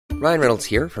Ryan Reynolds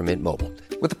here from Mint Mobile.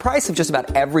 With the price of just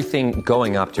about everything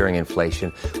going up during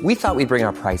inflation, we thought we'd bring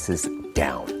our prices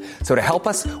down. So to help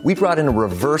us, we brought in a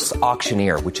reverse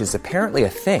auctioneer, which is apparently a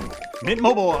thing. Mint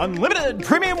Mobile Unlimited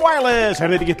Premium Wireless. How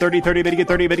to get 30, 30, bit to get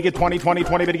 30, bit to get 20, 20,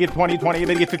 20, bit to get 20, 20,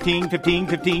 bit to get 15, 15,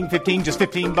 15, 15, just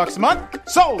 $15 a month?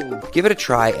 Sold! Give it a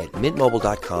try at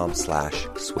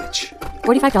mintmobile.com/switch.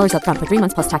 $45 up front for 3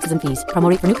 months plus taxes and fees. Promo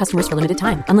rate for new customers for limited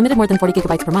time. Unlimited more than 40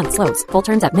 gigabytes per month. Slows full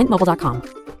terms at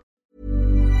mintmobile.com.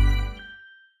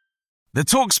 The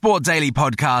TalkSport Daily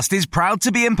podcast is proud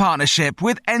to be in partnership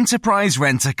with Enterprise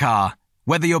Rent-A-Car.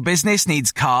 Whether your business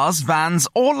needs cars, vans,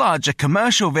 or larger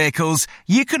commercial vehicles,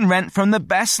 you can rent from the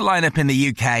best lineup in the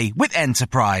UK with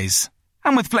Enterprise.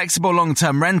 And with flexible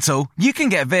long-term rental, you can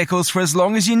get vehicles for as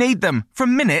long as you need them,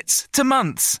 from minutes to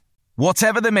months.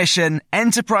 Whatever the mission,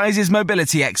 Enterprise's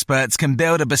mobility experts can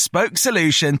build a bespoke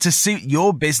solution to suit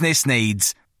your business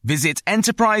needs. Visit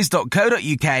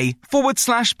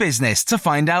enterprise.co.uk/business to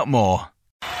find out more.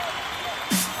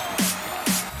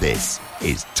 This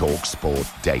is TalkSport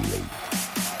Daily.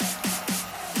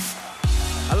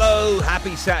 Hello,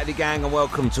 happy Saturday, gang, and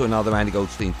welcome to another Andy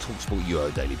Goldstein TalkSport Euro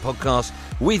Daily podcast.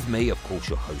 With me, of course,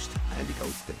 your host, Andy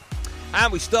Goldstein.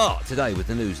 And we start today with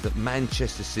the news that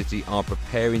Manchester City are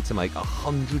preparing to make a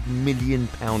 £100 million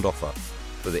offer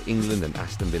for the England and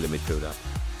Aston Villa midfielder,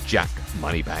 Jack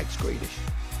Moneybags Grealish.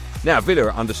 Now, Villa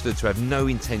are understood to have no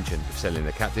intention of selling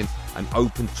their captain and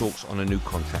opened talks on a new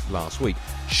contract last week.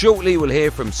 Shortly, we'll hear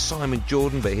from Simon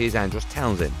Jordan, but here's Andros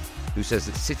Townsend, who says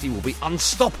that City will be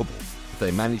unstoppable if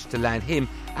they manage to land him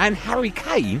and Harry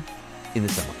Kane in the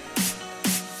summer.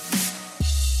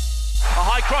 A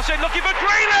high cross in, looking for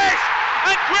Grealish!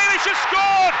 And Grealish has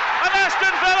scored! And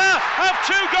Aston Villa have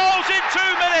 2 goals in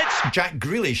 2 minutes! Jack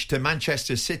Grealish to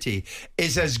Manchester City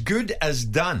is as good as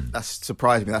done. That's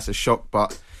surprised me, that's a shock,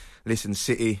 but listen,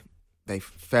 City, they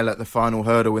fell at the final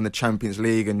hurdle in the Champions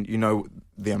League, and you know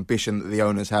the ambition that the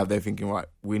owners have. They're thinking, right,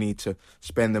 we need to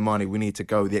spend the money, we need to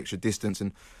go the extra distance,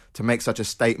 and to make such a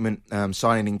statement,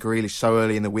 signing in Grealish so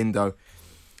early in the window,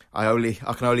 I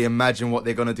can only imagine what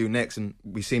they're going to do next, and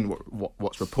we've seen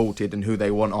what's reported and who they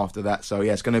want after that. So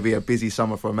yeah, it's going to be a busy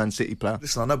summer for a Man City player.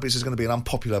 Listen, I know this is going to be an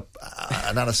unpopular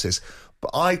analysis, but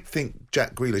I think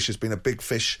Jack Grealish has been a big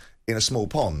fish in a small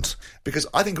pond, because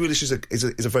I think Grealish is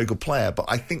a very good player, but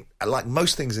I think, like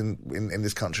most things in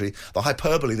this country, the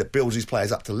hyperbole that builds these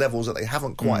players up to levels that they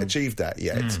haven't quite achieved at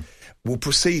yet will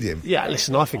precede him. Yeah,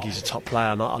 listen, I think he's a top player,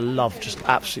 and I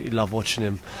absolutely love watching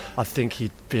him. I think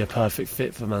he'd be a perfect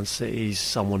fit for Man City. He's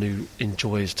someone who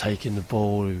enjoys taking the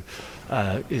ball, who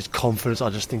is confident.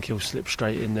 I just think he'll slip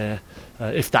straight in there.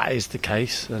 If that is the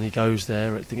case and he goes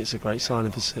there, I think it's a great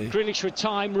signing for City. Grealish with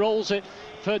time, rolls it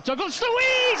for Douglas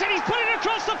Luiz, and he's put it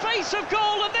across the face of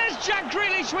goal, and there's Jack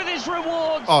Grealish with his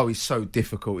reward. Oh, he's so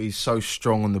difficult. He's so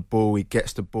strong on the ball. He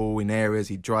gets the ball in areas.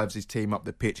 He drives his team up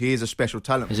the pitch. He is a special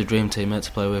talent. He's a dream teammate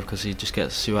to play with, because he just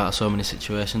gets you out of so many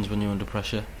situations when you're under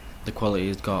pressure. The quality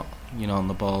he's got, on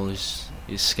the ball is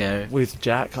scary. With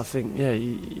Jack, I think,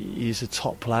 he's a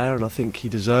top player, and I think he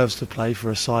deserves to play for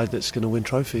a side that's going to win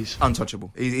trophies.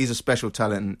 Untouchable. He's a special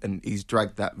talent, and he's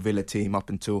dragged that Villa team up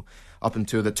until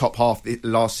the top half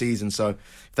last season. So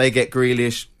if they get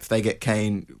Grealish, if they get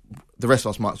Kane, the rest of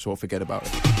us might as well forget about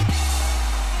it.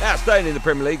 Now, staying in the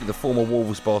Premier League, the former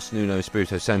Wolves boss Nuno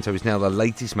Espirito Santo is now the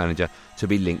latest manager to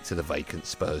be linked to the vacant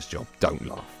Spurs job. Don't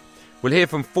laugh. We'll hear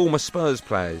from former Spurs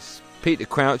players Peter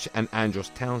Crouch and Andros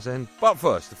Townsend. But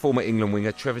first, the former England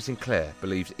winger Trevor Sinclair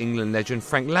believes England legend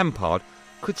Frank Lampard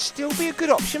could still be a good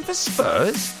option for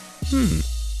Spurs.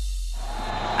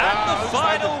 And the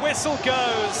final whistle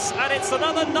goes, and it's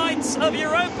another night of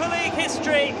Europa League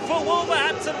history for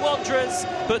Wolverhampton Wanderers.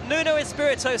 But Nuno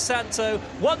Espirito Santo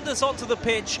wanders onto the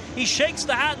pitch. He shakes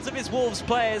the hands of his Wolves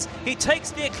players. He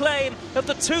takes the acclaim of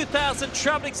the 2,000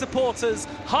 travelling supporters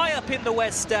high up in the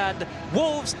West Stand.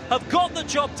 Wolves have got the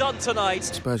job done tonight.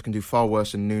 Spurs can do far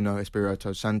worse than Nuno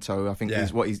Espirito Santo. I think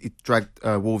he's dragged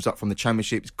Wolves up from the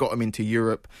Championship. He's got them into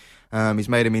Europe. He's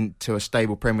made them into a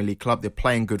stable Premier League club. They're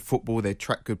playing good football. They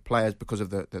attract good players because of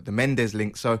the Mendes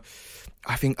link. So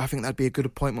I think that'd be a good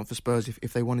appointment for Spurs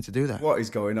if they wanted to do that. What is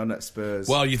going on at Spurs?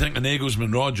 Well, you think of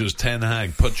Nagelsmann, Rodgers, Ten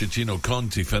Hag, Pochettino,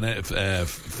 Conte,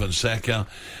 Fonseca,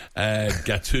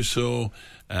 Gattuso.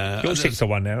 You're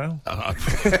 6-1 now, Al.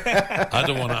 I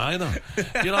don't want it either.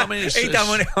 You know what I mean? He don't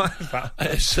want it either.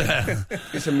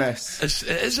 It's a mess. It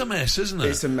is a mess, isn't it?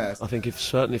 It's a mess. I think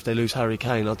if they lose Harry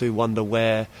Kane, I do wonder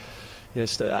where,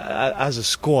 as a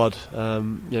squad,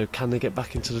 can they get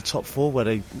back into the top four where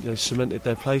they cemented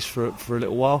their place for a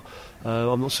little while?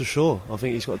 I'm not so sure. I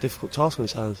think he's got a difficult task on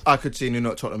his hands. I could see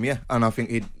Nuno at Tottenham, and I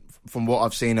think from what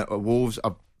I've seen at Wolves,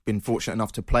 I've been fortunate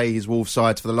enough to play his Wolves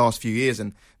sides for the last few years,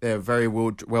 and they're a very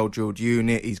well-drilled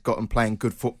unit. He's got them playing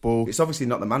good football. It's obviously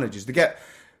not the managers. To get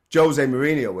Jose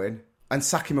Mourinho in and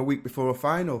sack him a week before a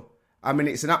final. I mean,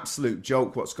 it's an absolute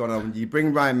joke what's gone on. You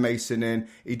bring Ryan Mason in,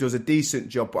 he does a decent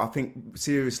job, but I think,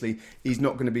 seriously, he's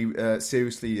not going to be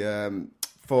seriously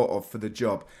thought of for the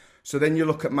job. So then you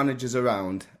look at managers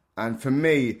around, and for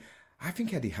me, I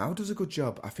think Eddie Howe does a good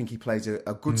job. I think he plays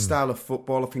a good style of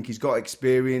football. I think he's got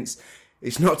experience.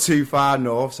 It's not too far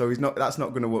north, so that's not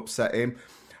going to upset him.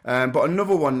 But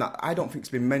another one that I don't think's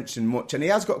been mentioned much, and he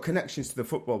has got connections to the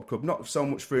football club, not so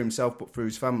much through himself, but through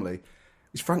his family,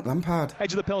 is Frank Lampard.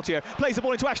 Edge of the penalty area, plays the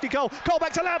ball into Ashley Cole. Cole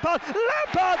back to Lampard.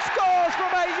 Lampard scores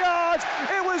from 8 yards.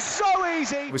 It was so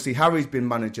easy. Obviously, Harry's been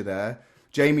manager there.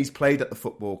 Jamie's played at the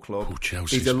football club.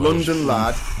 Chelsea He's a London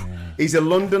lad. He's a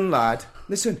London lad.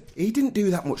 Listen, he didn't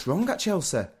do that much wrong at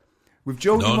Chelsea. With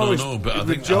Jody Morris, but I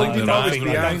think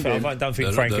behind him. I don't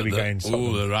think Frank will be going.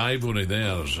 The rivalry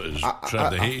there is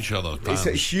trying to hate each other.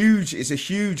 It's a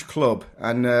huge club,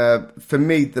 and for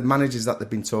me, the managers that they've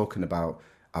been talking about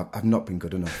have not been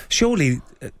good enough. Surely,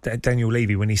 Daniel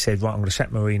Levy, when he said, "Right, I'm going to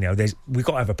sack Mourinho," we've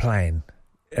got to have a plan.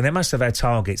 And they must have had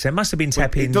targets. They must have been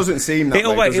tapping. It doesn't seem that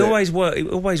way, does it?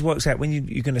 It always works out when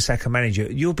you're going to sack a manager.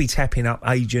 You'll be tapping up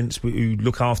agents who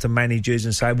look after managers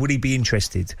and say, would he be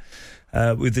interested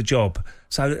with the job?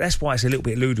 So that's why it's a little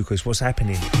bit ludicrous what's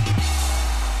happening.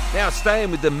 Now,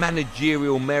 staying with the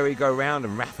managerial merry-go-round,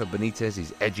 and Rafa Benitez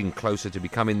is edging closer to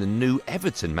becoming the new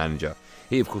Everton manager.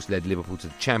 He, of course, led Liverpool to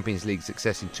the Champions League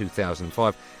success in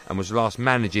 2005 and was last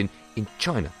managing in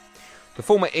China. The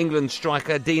former England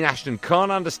striker Dean Ashton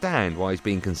can't understand why he's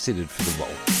being considered for the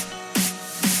role.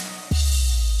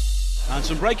 And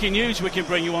some breaking news we can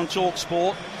bring you on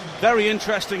TalkSport. Very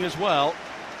interesting as well.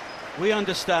 We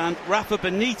understand Rafa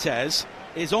Benitez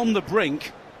is on the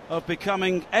brink of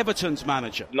becoming Everton's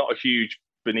manager. Not a huge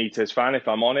Benitez fan, if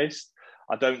I'm honest.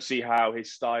 I don't see how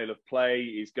his style of play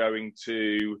is going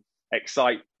to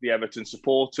excite the Everton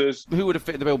supporters. Who would have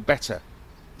fit the bill better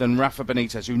than Rafa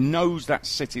Benitez, who knows that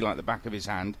city like the back of his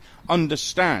hand,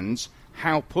 understands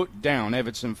how put down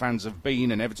Everton fans have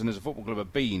been and Everton as a football club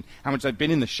have been, how much they've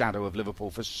been in the shadow of Liverpool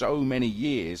for so many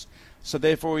years. So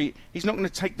therefore he's not going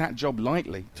to take that job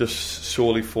lightly. Just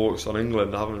solely focused on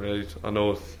England. I haven't really.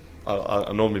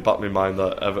 I normally back my mind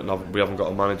that Everton we haven't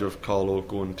got a manager of Carlo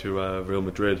going to Real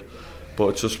Madrid, but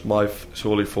it's just my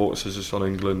solely focus is just on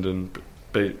England and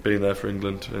being there for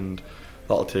England, and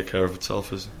that'll take care of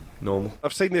itself as normal.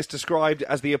 I've seen this described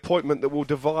as the appointment that will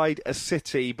divide a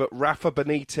city, but Rafa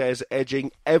Benitez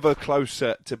edging ever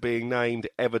closer to being named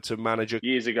Everton manager.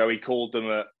 Years ago, he called them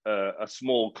a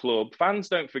small club. Fans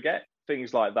don't forget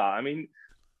things like that. I mean,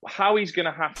 how he's going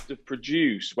to have to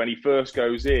produce when he first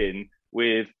goes in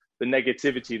with the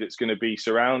negativity that's going to be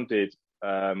surrounded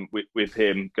with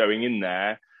him going in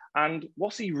there. And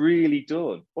what's he really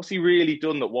done? What's he really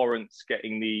done that warrants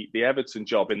getting the Everton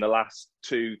job in the last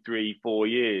 2, 3, 4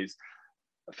 years?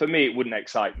 For me, it wouldn't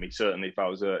excite me, certainly, if I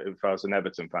was an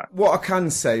Everton fan. What I can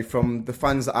say from the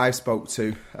fans that I've spoke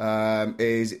to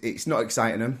is it's not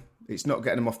exciting them. It's not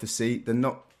getting them off the seat. They're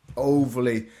not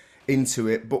overly into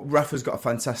it. But Rafa's got a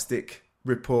fantastic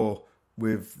rapport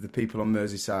with the people on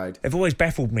Merseyside. They've always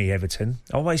baffled me, Everton.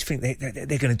 I always think they're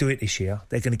going to do it this year.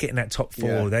 They're going to get in that top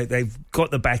four. Yeah. They've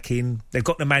got the backing. They've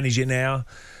got the manager now.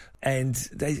 And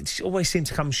they always seem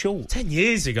to come short. 10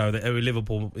 years ago, they were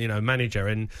Liverpool, manager,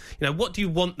 and what do you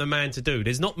want the man to do?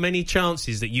 There's not many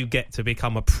chances that you get to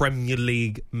become a Premier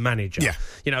League manager. Yeah.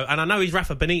 And I know he's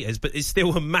Rafa Benitez, but it's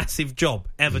still a massive job.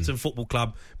 Everton Football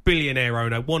Club, billionaire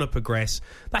owner, want to progress.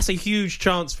 That's a huge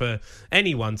chance for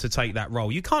anyone to take that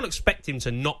role. You can't expect him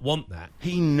to not want that.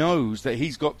 He knows that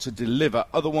he's got to deliver,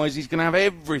 otherwise he's going to have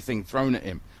everything thrown at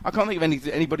him. I can't think of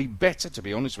anybody better, to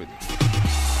be honest with you.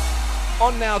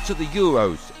 On now to the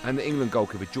Euros, and the England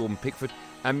goalkeeper Jordan Pickford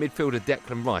and midfielder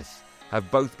Declan Rice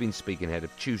have both been speaking ahead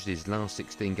of Tuesday's last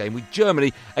 16 game with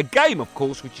Germany, a game, of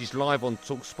course, which is live on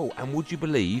TalkSport. And would you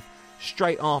believe,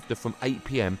 straight after from 8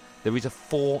 p.m, there is a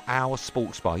 4-hour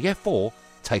sports bar. Yeah, 4,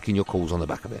 taking your calls on the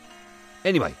back of it.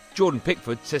 Anyway, Jordan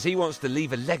Pickford says he wants to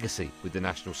leave a legacy with the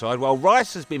national side, while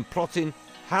Rice has been plotting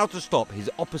how to stop his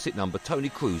opposite number, Tony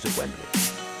Cruz, at Wembley.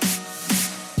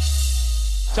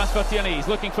 Chance for Tierney, he's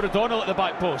looking for O'Donnell at the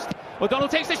back post. O'Donnell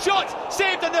takes the shot,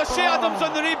 saved, and there's Shea Adams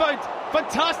on the rebound.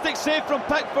 Fantastic save from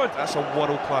Pickford. That's a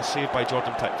world-class save by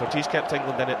Jordan Pickford. He's kept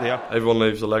England in it there. Everyone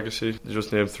leaves a legacy. They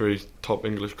just named 3 top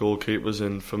English goalkeepers,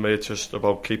 and for me it's just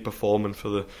about keep performing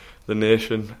for the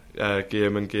nation,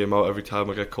 game in, game out, every time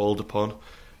I get called upon,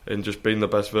 and just being the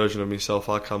best version of myself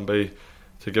I can be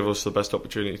to give us the best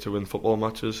opportunity to win football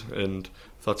matches. And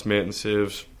if that's making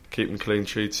saves, keeping clean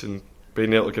sheets and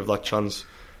being able to give that chance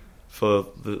for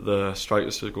the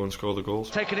strikers to go and score the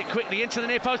goals. Taking it quickly into the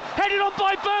near post, headed on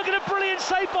by Bergen, a brilliant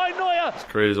save by Neuer. His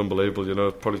career is unbelievable, you know,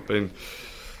 probably been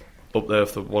up there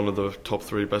for one of the top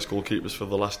 3 best goalkeepers for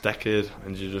the last decade,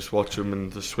 and you just watch him,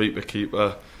 and the sweeper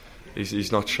keeper,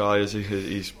 he's not shy, is he?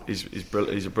 He's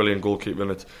a brilliant goalkeeper,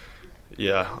 and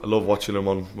I love watching him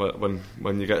on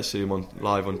when you get to see him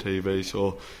live on TV.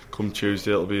 So come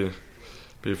Tuesday, it'll be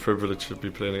a privilege to be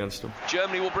playing against him.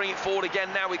 Germany will bring it forward again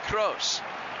now with Kroos.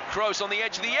 Kroos on the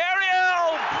edge of the area.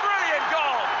 Oh, brilliant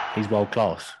goal! He's world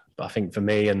class. But I think for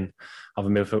me and other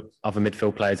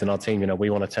midfield players in our team, you know, we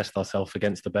want to test ourselves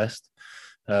against the best.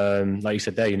 Like you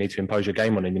said there, you need to impose your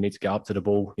game on him. You need to get up to the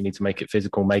ball. You need to make it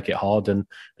physical, make it hard, and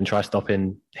try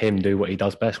stopping him do what he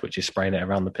does best, which is spraying it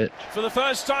around the pitch. For the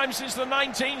first time since the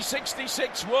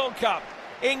 1966 World Cup,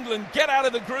 England get out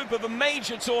of the group of a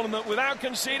major tournament without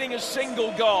conceding a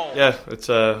single goal. Yeah, it's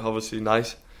obviously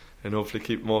nice, and hopefully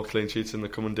keep more clean sheets in the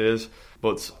coming days.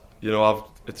 But you know,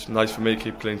 it's nice for me to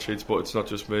keep clean sheets, but it's not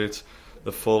just me. It's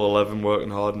the full 11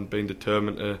 working hard and being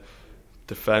determined to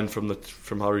defend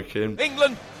from Harry Kane.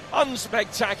 England,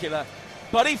 unspectacular,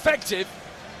 but effective.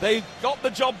 They got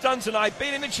the job done tonight,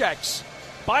 beating the Czechs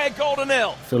by 1-0.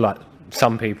 I feel like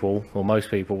some people, or most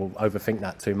people, overthink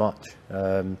that too much.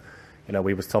 You know,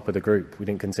 we was top of the group. We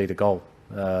didn't concede a goal,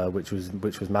 which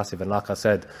was massive. And like I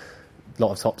said, a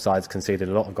lot of top sides conceded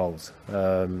a lot of goals.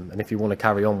 And if you want to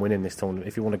carry on winning this tournament,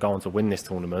 if you want to go on to win this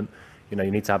tournament, you know,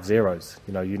 you need to have zeros.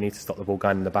 You know, you need to stop the ball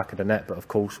going in the back of the net. But of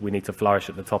course, we need to flourish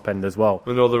at the top end as well.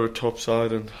 We know they're a top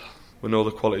side, and we know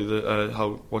the quality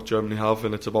that what Germany have,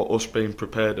 and it's about us being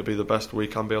prepared to be the best we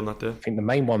can be on that day. I think the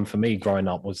main one for me growing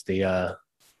up was the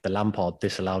Lampard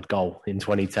disallowed goal in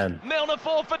 2010. Milner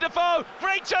for Defoe.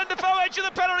 Great turn, Defoe, edge of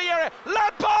the penalty area.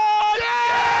 Lampard!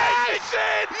 Yes! It's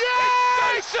in!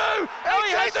 Yes! It's 2-2! Oh,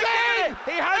 he hasn't given it!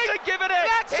 He hasn't given it!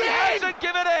 He hasn't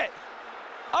given it!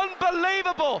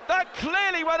 Unbelievable! That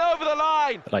clearly went over the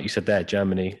line. Like you said there,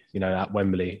 Germany, you know, at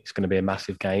Wembley, it's going to be a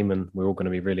massive game, and we're all going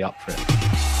to be really up for it.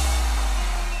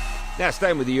 Now,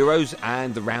 staying with the Euros,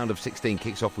 and the round of 16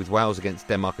 kicks off with Wales against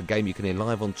Denmark, a game you can hear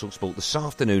live on TalkSport this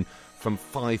afternoon from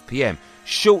 5 p.m.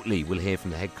 Shortly, we'll hear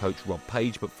from the head coach, Rob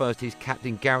Page, but first here's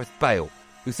captain Gareth Bale,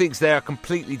 who thinks they're a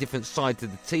completely different side to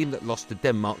the team that lost to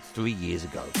Denmark 3 years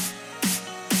ago.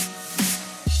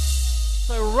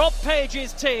 So Rob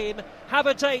Page's team have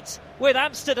a date with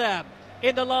Amsterdam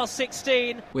in the last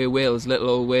 16. We're Wales, little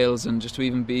old Wales, and just to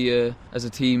even be as a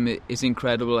team is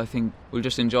incredible. I think we'll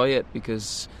just enjoy it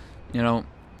because, you know,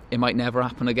 it might never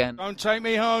happen again. Don't take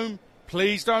me home.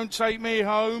 Please don't take me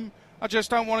home. I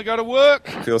just don't want to go to work.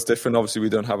 It feels different. Obviously, we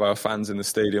don't have our fans in the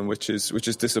stadium, which is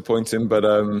disappointing. But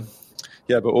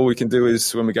but all we can do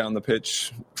is when we get on the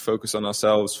pitch, focus on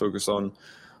ourselves, focus on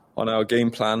our game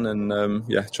plan, and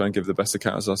try and give the best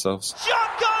account of ourselves.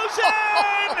 Shot goes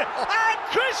in, and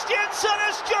Christiansen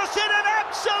has just hit an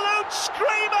absolute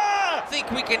screamer. I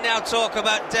think we can now talk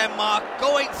about Denmark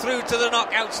going through to the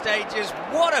knockout stages.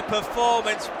 What a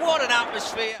performance, what an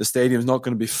atmosphere. The stadium's not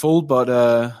going to be full, but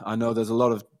I know there's a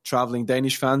lot of travelling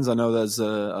Danish fans. I know there's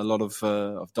a lot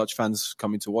of Dutch fans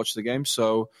coming to watch the game,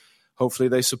 so hopefully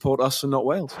they support us and not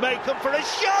Wales. Make them for a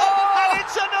shot, and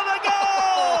it's another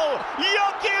goal!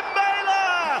 Joachim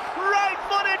Mæhle,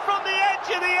 right-footed from the edge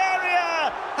of the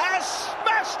area, has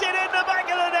smashed it in the back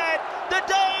of the net. The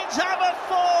Danes have a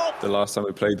fourth. The last time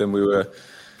we played them, we were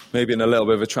maybe in a little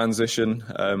bit of a transition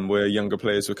where younger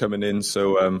players were coming in.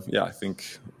 So I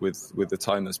think with the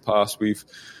time that's passed, we've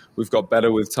got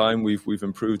better with time. We've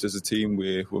improved as a team.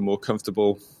 We're more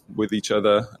comfortable with each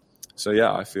other. So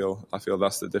I feel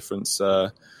that's the difference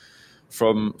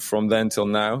from then till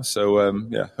now. So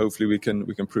hopefully we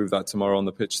can prove that tomorrow on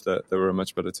the pitch that we're a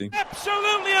much better team.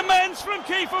 Absolutely immense from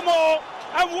Kiefer Moore,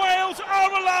 and Wales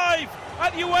are alive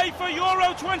at UEFA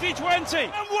Euro 2020.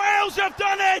 And Wales have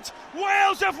done it.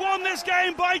 Wales have won this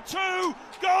game by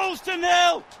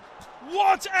 2-0.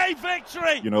 What a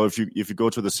victory! You know, if you go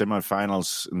to the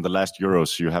semi-finals in the last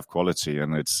Euros, you have quality,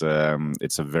 and it's a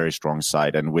very strong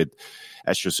side. And with,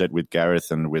 as you said, with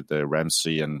Gareth and with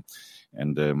Ramsey and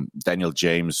Daniel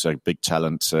James, a big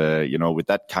talent. With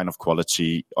that kind of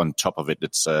quality on top of it,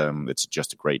 it's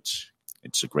just a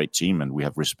great team, and we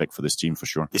have respect for this team for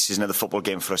sure. This is another football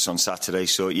game for us on Saturday,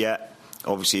 so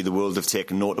obviously the world have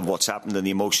taken note of what's happened and the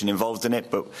emotion involved in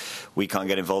it, but we can't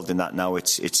get involved in that now.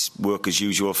 It's work as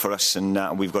usual for us,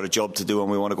 and we've got a job to do, and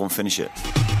we want to go and finish it.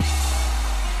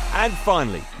 And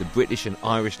finally, the British and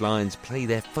Irish Lions play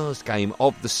their first game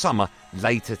of the summer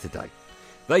later today.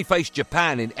 They face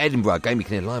Japan in Edinburgh, a game you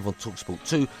can hear live on TalkSport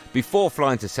 2, before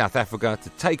flying to South Africa to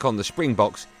take on the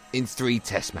Springboks in 3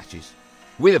 test matches.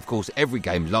 with, of course, every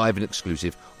game live and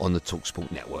exclusive on the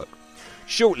TalkSport network.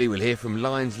 Shortly we'll hear from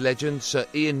Lions legend Sir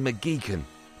Ian McGeechan.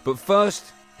 But first,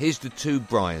 here's the two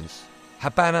Bryans,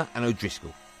 Habana and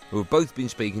O'Driscoll, who have both been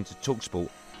speaking to TalkSport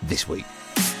this week.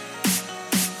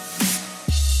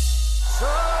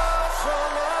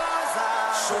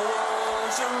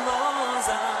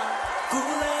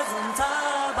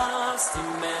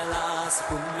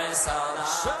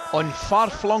 On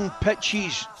far-flung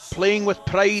pitches, playing with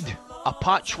pride, a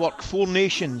patchwork Four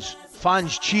Nations,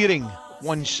 fans cheering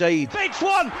one side. Beats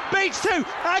one, beats two,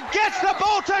 and gets the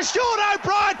ball to Sean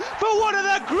O'Brien for one of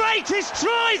the greatest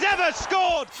tries ever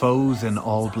scored. Foes in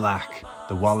all black,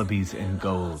 the Wallabies in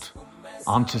gold.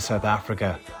 On to South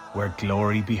Africa, where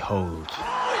glory behold.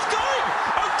 Oh, he's going!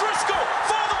 O'Driscoll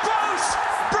for the post!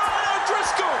 Brian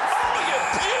O'Driscoll! Oh, you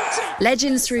beauty!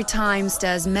 Legends Through Time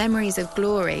stirs memories of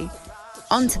glory.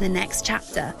 On to the next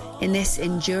chapter in this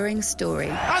enduring story.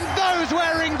 And those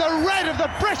wearing the red of the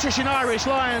British and Irish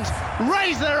Lions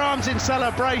raise their arms in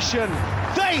celebration.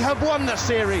 They have won the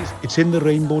series. It's in the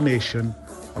Rainbow Nation,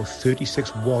 our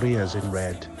 36 warriors in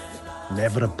red.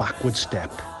 Never a backward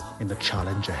step in the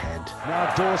challenge ahead.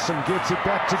 Now Dawson gives it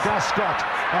back to Guscott,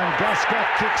 and Guscott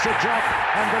kicks a drop,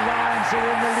 and the Lions are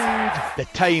in the lead. The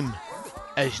time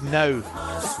is now.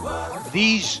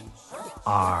 These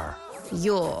are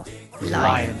your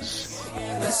Lions.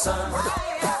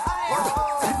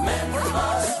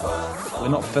 We're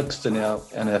not fixed in our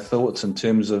thoughts in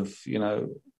terms of, we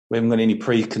haven't got any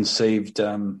preconceived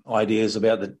ideas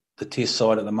about the test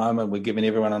side at the moment. We're giving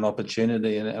everyone an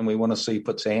opportunity, and we want to see who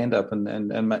puts a hand up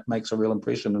and makes a real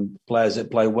impression. And players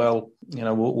that play well,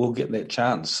 we'll get that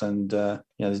chance. And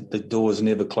the door's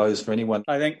never closed for anyone.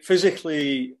 I think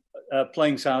physically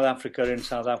playing South Africa in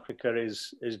South Africa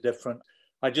is different.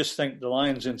 I just think the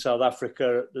Lions in South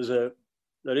Africa,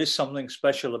 there is something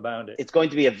special about it. It's going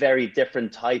to be a very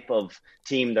different type of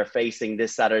team they're facing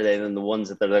this Saturday than the ones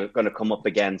that they're going to come up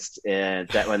against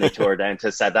when they tour down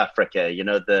to South Africa.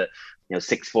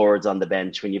 Six forwards on the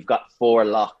bench. When you've got four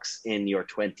locks in your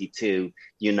 22,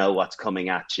 you know what's coming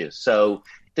at you. So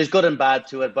there's good and bad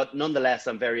to it, but nonetheless,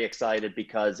 I'm very excited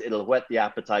because it'll whet the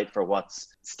appetite for what's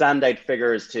standout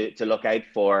figures to look out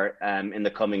for in the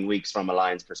coming weeks from a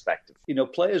Lions perspective.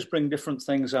 Players bring different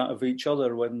things out of each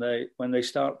other when they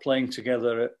start playing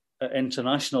together at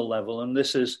international level, and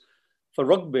this is, for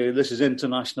rugby, this is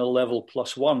international level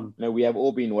 +1. We have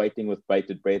all been waiting with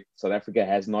bated breath. South Africa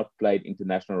has not played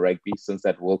international rugby since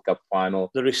that World Cup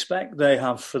final. The respect they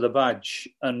have for the badge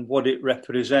and what it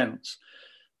represents,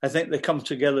 I think they come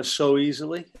together so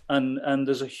easily, and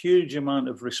there's a huge amount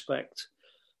of respect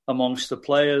amongst the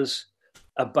players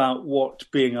about what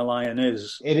being a Lion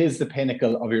is. It is the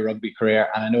pinnacle of your rugby career,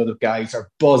 and I know the guys are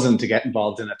buzzing to get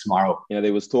involved in it tomorrow.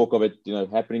 There was talk of it,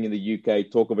 happening in the UK,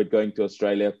 talk of it going to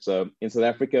Australia. So in South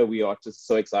Africa, we are just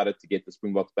so excited to get the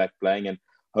Springboks back playing, and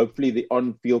hopefully the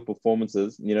on-field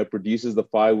performances, produces the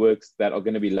fireworks that are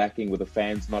going to be lacking with the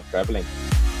fans not travelling.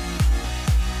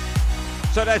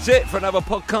 So that's it for another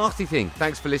podcasty thing.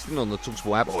 Thanks for listening on the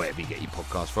TalkSport app or wherever you get your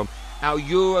podcast from. Our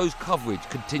Euros coverage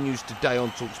continues today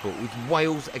on TalkSport with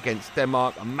Wales against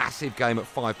Denmark, a massive game at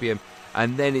 5 p.m,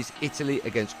 and then it's Italy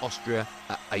against Austria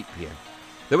at 8 p.m.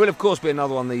 There will, of course, be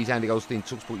another one of these Andy Goldstein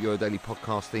TalkSport Euro Daily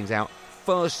podcast things out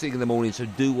first thing in the morning, so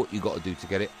do what you got to do to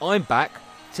get it. I'm back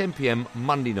 10 p.m.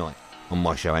 Monday night on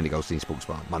my show, Andy Goldstein Sports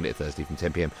Bar, Monday to Thursday from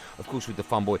 10 p.m, of course, with the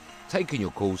Fun Boy taking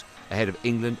your calls ahead of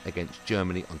England against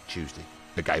Germany on Tuesday.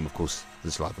 The game, of course,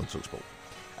 is live on TalkSport.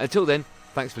 Until then,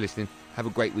 thanks for listening. Have a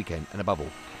great weekend. And above all,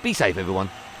 be safe, everyone.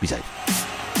 Be safe.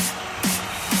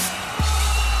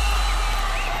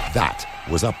 That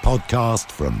was a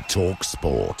podcast from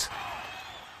TalkSport.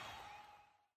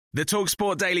 The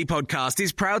TalkSport Daily Podcast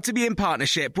is proud to be in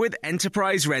partnership with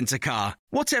Enterprise Rent-A-Car.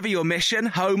 Whatever your mission,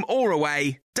 home or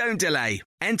away, don't delay.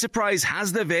 Enterprise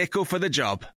has the vehicle for the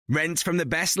job. Rent from the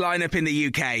best lineup in the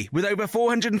UK. With over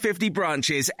 450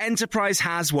 branches, Enterprise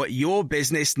has what your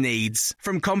business needs.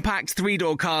 From compact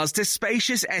three-door cars to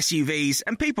spacious SUVs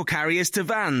and people carriers to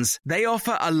vans, they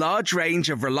offer a large range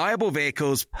of reliable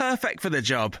vehicles perfect for the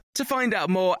job. To find out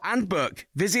more and book,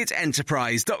 visit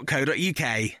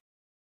enterprise.co.uk.